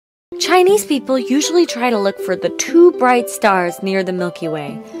Chinese people usually try to look for the two bright stars near the Milky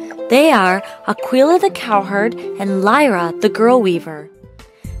Way. They are Aquila the cowherd and Lyra the girl weaver.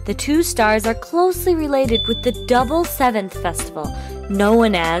 The two stars are closely related with the double seventh festival,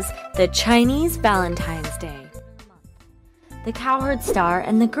 known as the Chinese Valentine's Day. The cowherd star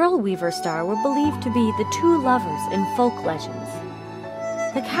and the girl weaver star were believed to be the two lovers in folk legends.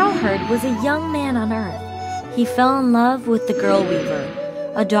 The cowherd was a young man on Earth. He fell in love with the girl weaver,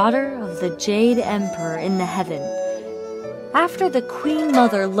 a daughter of the Jade Emperor in the heaven. After the Queen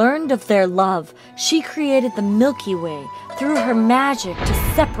Mother learned of their love, she created the Milky Way through her magic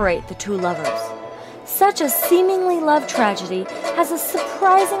to separate the two lovers. Such a seemingly love tragedy has a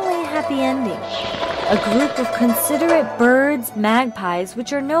surprisingly happy ending. A group of considerate birds, magpies,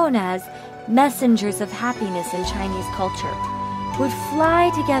 which are known as messengers of happiness in Chinese culture, would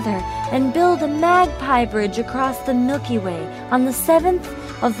fly together and build a magpie bridge across the Milky Way on the 7th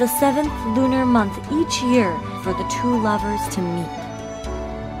of the 7th lunar month each year for the two lovers to meet.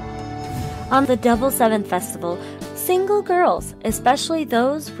 On the Double Seventh Festival, single girls, especially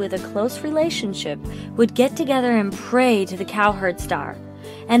those with a close relationship, would get together and pray to the cowherd star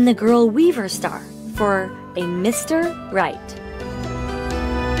and the girl weaver star for a Mr. Right.